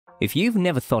If you've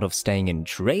never thought of staying in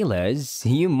trailers,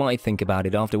 you might think about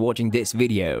it after watching this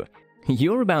video.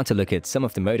 You're about to look at some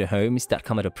of the motorhomes that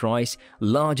come at a price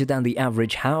larger than the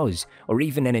average house, or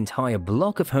even an entire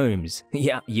block of homes.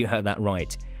 Yeah, you heard that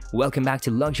right. Welcome back to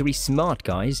Luxury Smart,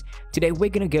 guys. Today we're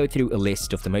gonna go through a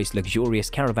list of the most luxurious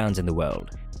caravans in the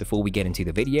world. Before we get into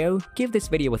the video, give this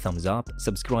video a thumbs up,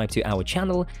 subscribe to our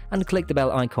channel, and click the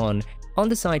bell icon on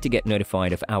the side to get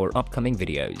notified of our upcoming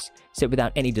videos. So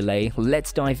without any delay,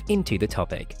 let's dive into the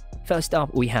topic. First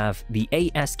up, we have the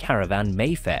AS Caravan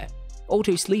Mayfair.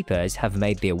 Auto sleepers have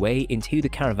made their way into the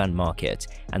caravan market,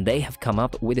 and they have come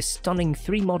up with a stunning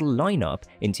 3-model lineup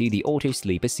into the Auto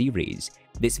Sleeper series.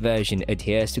 This version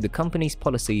adheres to the company's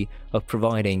policy of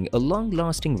providing a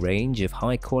long-lasting range of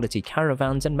high-quality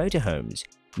caravans and motorhomes.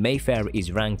 Mayfair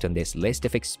is ranked on this list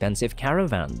of expensive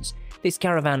caravans. This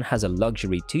caravan has a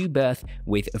luxury 2-berth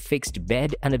with a fixed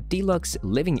bed and a deluxe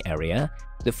living area.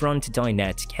 The front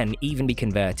dinette can even be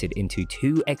converted into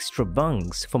 2 extra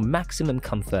bunks for maximum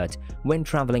comfort when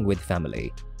traveling with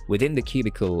family. Within the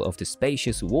cubicle of the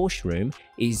spacious washroom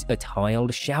is a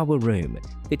tiled shower room.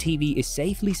 The TV is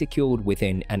safely secured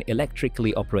within an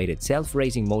electrically operated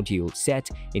self-raising module set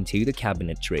into the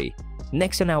cabinetry.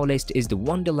 Next on our list is the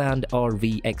Wonderland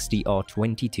RV XDR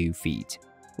 22 feet.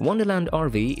 Wonderland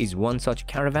RV is one such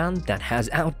caravan that has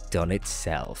outdone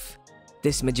itself.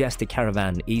 This majestic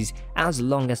caravan is as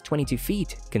long as 22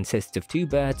 feet, consists of 2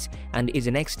 berths, and is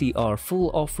an XDR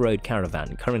full off-road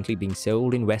caravan currently being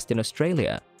sold in Western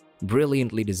Australia.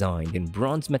 Brilliantly designed in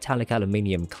bronze metallic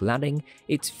aluminium cladding,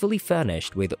 it's fully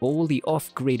furnished with all the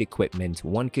off-grid equipment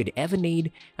one could ever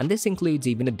need, and this includes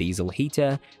even a diesel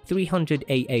heater, 300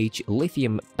 AH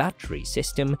lithium battery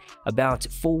system, about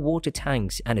 4 water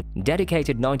tanks, and a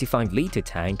dedicated 95-litre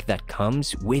tank that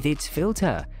comes with its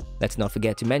filter. Let's not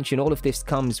forget to mention all of this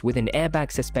comes with an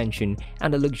airbag suspension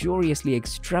and a luxuriously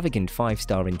extravagant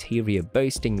 5-star interior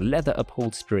boasting leather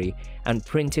upholstery and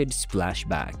printed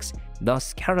splashbacks.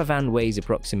 Thus, caravan weighs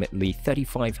approximately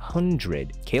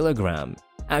 3,500 kg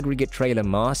aggregate trailer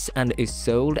mass and is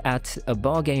sold at a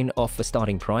bargain of a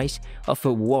starting price of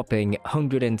a whopping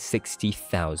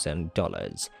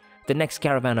 $160,000. The next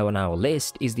caravan on our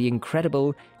list is the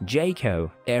incredible Jayco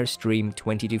Airstream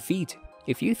 22 feet.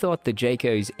 If you thought the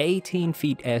Jayco's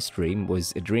 18-feet Airstream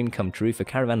was a dream come true for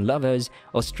caravan lovers,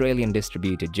 Australian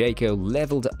distributor Jayco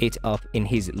leveled it up in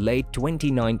his late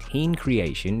 2019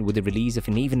 creation with the release of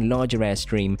an even larger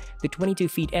Airstream, the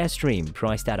 22-feet Airstream,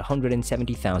 priced at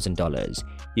 $170,000.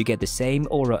 You get the same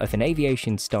aura of an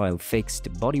aviation-style fixed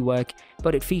bodywork,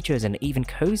 but it features an even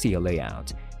cozier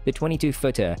layout. The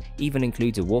 22-footer even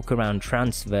includes a walk-around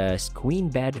transverse queen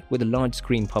bed with a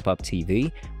large-screen pop-up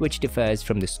TV, which differs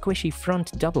from the squishy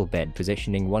front double bed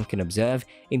positioning one can observe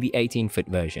in the 18-foot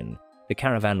version. The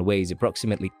caravan weighs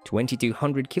approximately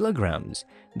 2,200 kilograms.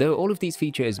 Though all of these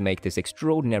features make this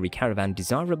extraordinary caravan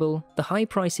desirable, the high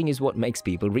pricing is what makes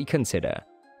people reconsider.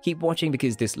 Keep watching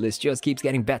because this list just keeps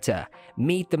getting better.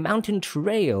 Meet the Mountain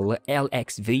Trail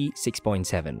LXV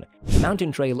 6.7.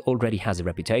 Mountain Trail already has a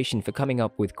reputation for coming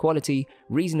up with quality,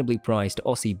 reasonably priced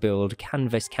Aussie-built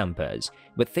canvas campers,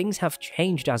 but things have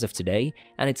changed as of today,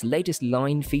 and its latest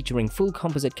line featuring full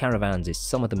composite caravans is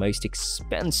some of the most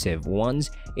expensive ones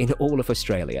in all of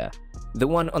Australia. The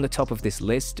one on the top of this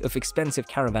list of expensive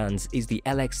caravans is the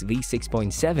LXV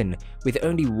 6.7, with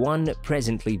only one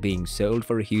presently being sold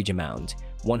for a huge amount,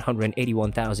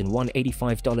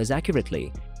 $181,185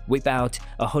 accurately. Whip out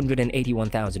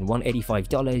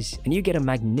 $181,185 and you get a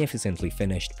magnificently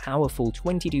finished, powerful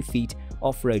 22 feet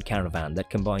off-road caravan that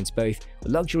combines both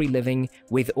luxury living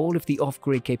with all of the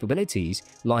off-grid capabilities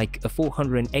like a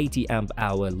 480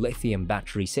 amp-hour lithium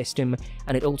battery system,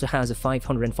 and it also has a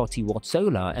 540-watt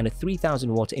solar and a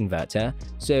 3,000-watt inverter,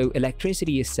 so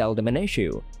electricity is seldom an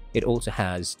issue. It also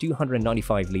has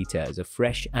 295 liters of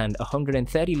fresh and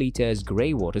 130 liters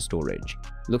grey water storage.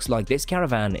 Looks like this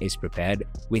caravan is prepared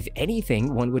with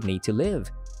anything one would need to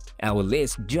live. Our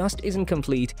list just isn't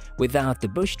complete without the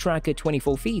Bush Tracker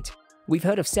 24 feet. We've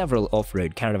heard of several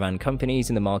off-road caravan companies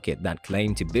in the market that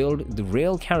claim to build the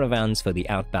real caravans for the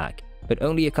outback, but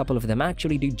only a couple of them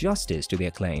actually do justice to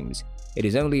their claims. It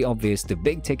is only obvious the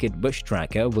big-ticket Bush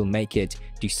Tracker will make it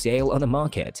to sale on the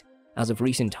market. As of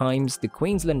recent times, the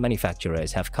Queensland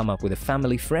manufacturers have come up with a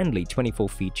family-friendly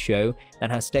 24-feet show that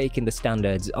has taken the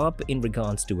standards up in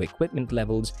regards to equipment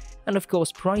levels and of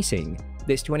course pricing.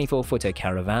 This 24-footer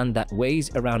caravan that weighs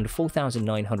around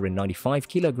 4,995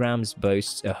 kilograms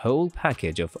boasts a whole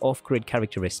package of off-grid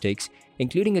characteristics,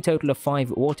 including a total of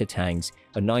 5 water tanks,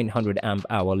 a 900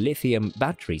 amp-hour lithium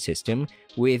battery system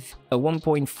with a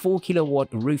 1.4 kilowatt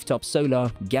rooftop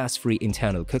solar, gas-free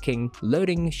internal cooking,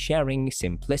 loading, sharing,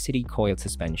 simplicity coil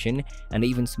suspension, and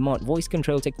even smart voice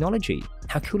control technology.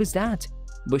 How cool is that?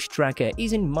 Bush Tracker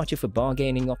isn't much of a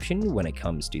bargaining option when it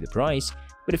comes to the price,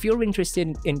 but if you're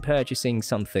interested in purchasing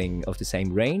something of the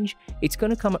same range, it's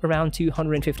gonna come around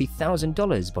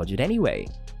 $250,000 budget anyway.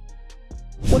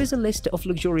 What is a list of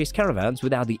luxurious caravans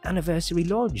without the Anniversary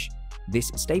Lodge?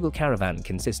 This stable caravan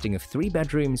consisting of 3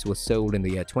 bedrooms was sold in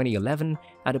the year 2011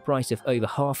 at a price of over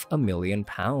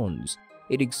 £500,000.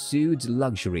 It exudes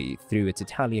luxury through its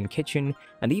Italian kitchen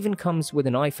and even comes with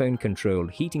an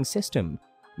iPhone-controlled heating system.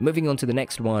 Moving on to the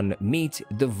next one, meet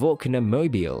the Wagner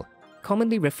Mobile.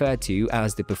 Commonly referred to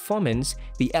as the Performance,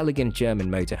 the elegant German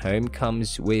motorhome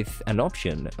comes with an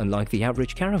option. Unlike the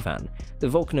average caravan, the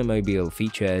Wagner Mobile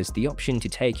features the option to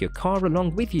take your car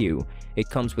along with you. It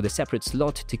comes with a separate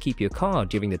slot to keep your car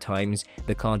during the times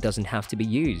the car doesn't have to be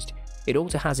used. It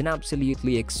also has an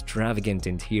absolutely extravagant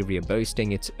interior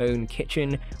boasting its own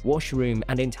kitchen, washroom,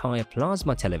 and entire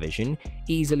plasma television,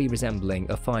 easily resembling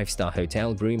a 5-star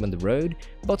hotel room on the road,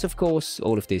 but of course,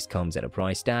 all of this comes at a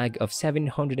price tag of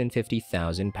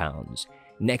 £750,000.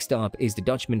 Next up is the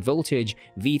Dutchman Voltage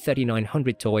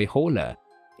V3900 toy hauler.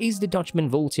 Is the Dutchman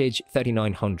Voltage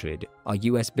 3900 a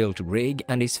US-built rig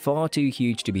and is far too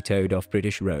huge to be towed off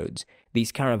British roads.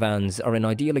 These caravans are an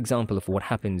ideal example of what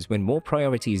happens when more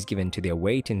priority is given to their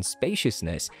weight and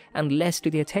spaciousness and less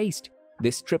to their taste.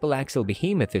 This triple-axle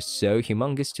behemoth is so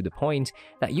humongous to the point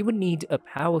that you would need a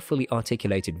powerfully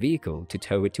articulated vehicle to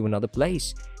tow it to another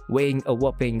place. Weighing a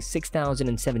whopping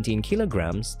 6,017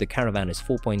 kilograms, the caravan is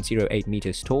 4.08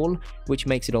 meters tall, which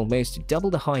makes it almost double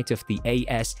the height of the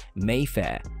AS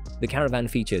Mayfair. The caravan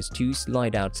features 2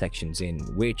 slide-out sections in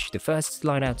which the first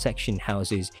slide-out section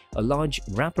houses a large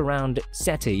wraparound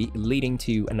settee leading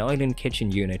to an island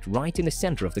kitchen unit right in the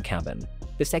center of the cabin.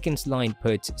 The second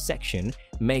slide-put section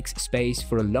makes space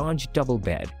for a large double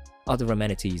bed. Other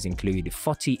amenities include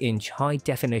 40-inch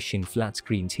high-definition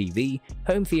flat-screen TV,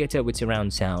 home theater with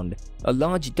surround sound, a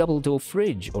large double-door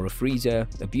fridge or a freezer,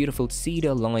 a beautiful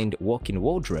cedar-lined walk-in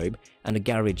wardrobe, and a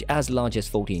garage as large as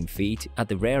 14 feet at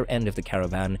the rear end of the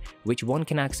caravan, which one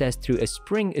can access through a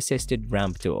spring-assisted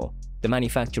ramp door. The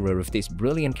manufacturer of this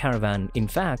brilliant caravan, in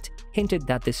fact, hinted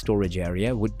that this storage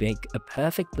area would make a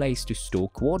perfect place to store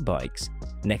quad bikes.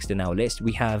 Next on our list,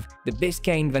 we have the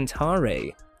Biscayne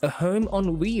Ventare. A home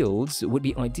on wheels would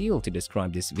be ideal to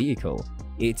describe this vehicle.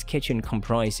 Its kitchen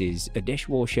comprises a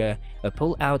dishwasher, a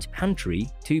pull-out pantry,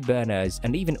 2 burners,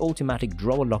 and even automatic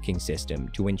drawer locking system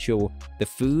to ensure the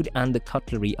food and the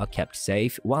cutlery are kept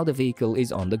safe while the vehicle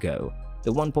is on the go.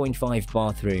 The 1.5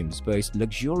 bathrooms boast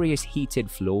luxurious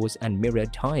heated floors and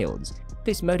mirrored tiles.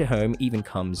 This motorhome even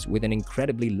comes with an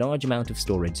incredibly large amount of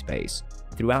storage space.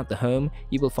 Throughout the home,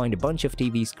 you will find a bunch of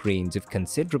TV screens of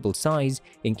considerable size,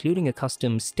 including a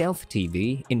custom stealth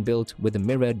TV inbuilt with a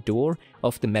mirrored door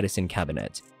of the medicine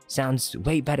cabinet. Sounds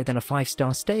way better than a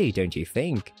 5-star stay, don't you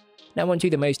think? Now onto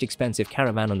the most expensive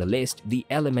caravan on the list, the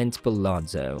Element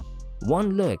Palazzo.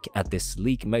 One look at this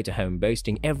sleek motorhome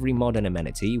boasting every modern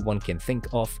amenity one can think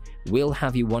of will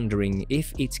have you wondering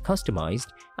if it's customized,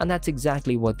 and that's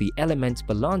exactly what the Element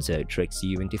Palazzo tricks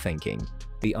you into thinking.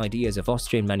 The ideas of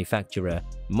Austrian manufacturer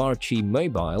Marchi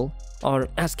Mobile are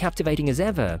as captivating as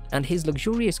ever, and his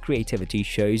luxurious creativity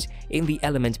shows in the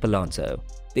Element Palazzo.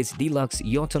 This deluxe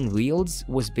yacht on wheels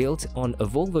was built on a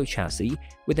Volvo chassis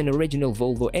with an original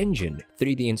Volvo engine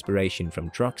through the inspiration from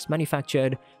trucks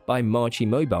manufactured by Marchi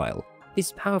Mobile.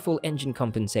 This powerful engine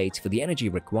compensates for the energy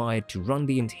required to run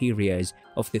the interiors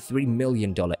of the $3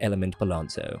 million Element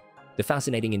Palazzo. The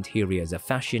fascinating interiors are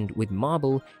fashioned with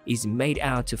marble, is made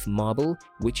out of marble,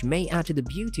 which may add to the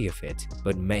beauty of it,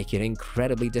 but make it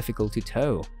incredibly difficult to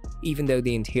tow. Even though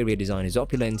the interior design is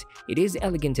opulent, it is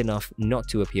elegant enough not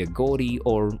to appear gaudy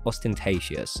or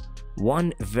ostentatious.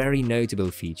 One very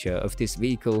notable feature of this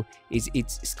vehicle is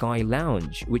its Sky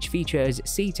Lounge, which features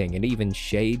seating and even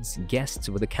shades guests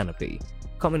with a canopy.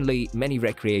 Commonly, many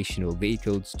recreational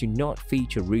vehicles do not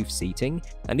feature roof seating,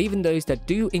 and even those that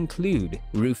do include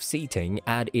roof seating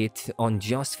add it on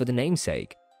just for the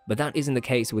namesake. But that isn't the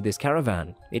case with this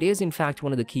caravan. It is in fact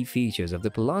one of the key features of the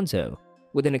Palazzo.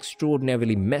 With an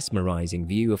extraordinarily mesmerizing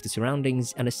view of the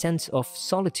surroundings and a sense of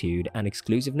solitude and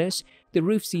exclusiveness, the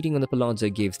roof seating on the Palazzo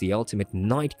gives the ultimate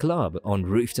nightclub on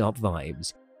rooftop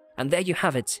vibes. And there you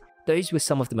have it. Those were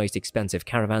some of the most expensive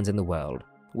caravans in the world.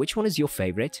 Which one is your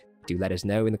favorite? Do let us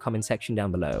know in the comment section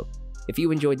down below. If you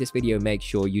enjoyed this video, make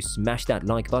sure you smash that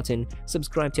like button,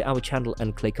 subscribe to our channel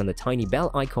and click on the tiny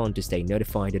bell icon to stay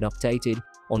notified and updated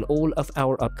on all of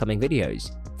our upcoming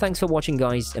videos. Thanks for watching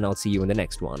guys, and I'll see you in the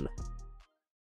next one.